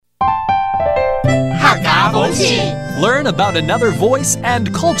客家风情。 Learn about another voice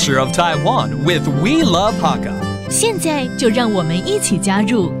and culture of Taiwan with We Love Hakka. 现在就让我们一起加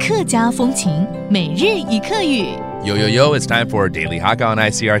入客家风情每日一客语。Yo, yo, yo, it's time for Daily Hakka on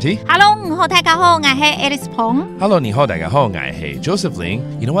ICRT. Hello, 你好，大家好，我是 Alice Pong. Hello, 你好，大家好，我是 Joseph Ling.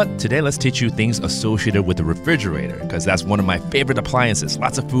 You know what? Today, let's teach you things associated with the refrigerator, because that's one of my favorite appliances.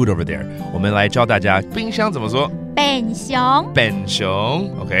 Lots of food over there. 我们来教大家冰箱怎么说？笨熊，笨熊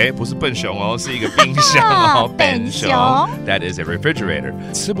 ，OK， 不是笨熊哦，是一个冰箱哦，笨熊 ，That is a refrigerator.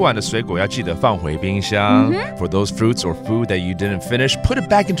 吃不完的水果要记得放回冰箱。For those fruits or food that you didn't finish, put it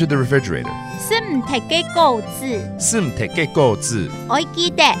back into the refrigerator. 是唔摕嘅果子，是唔摕嘅果子，愛記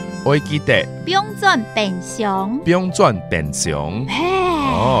得，愛記得，不用轉笨熊，不用轉笨熊。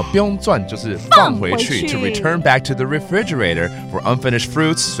哦，不用轉就是放回去 to return back to the refrigerator for unfinished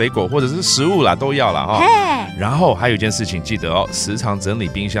fruits, 水果或者是食物啦，都要啦哈。然後還有一件事情記得哦，時常整理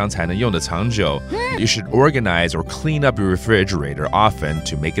冰箱才能用得長久。You should organize or clean up your refrigerator often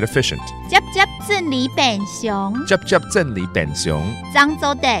to make it efficient. 接整理笨熊，接整理笨熊，張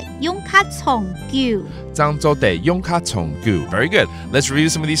做得用卡重久。張做得用卡重久。Very good. Let's review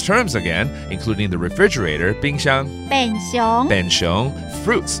some of these terms again, including the refrigerator, 冰箱，笨熊，笨熊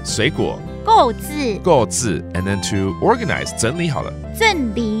fruits, 水果，果子，果子 and then to organize, 整理好了，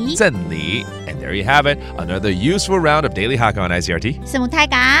整理，整理 and there you have it, another useful round of Daily Hakka on ICRT. 什麼大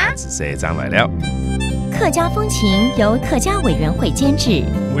家？是誰張來了？客家风情由客家委員會監製。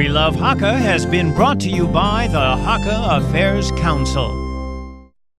 We Love Hakka has been brought to you by the Hakka Affairs Council.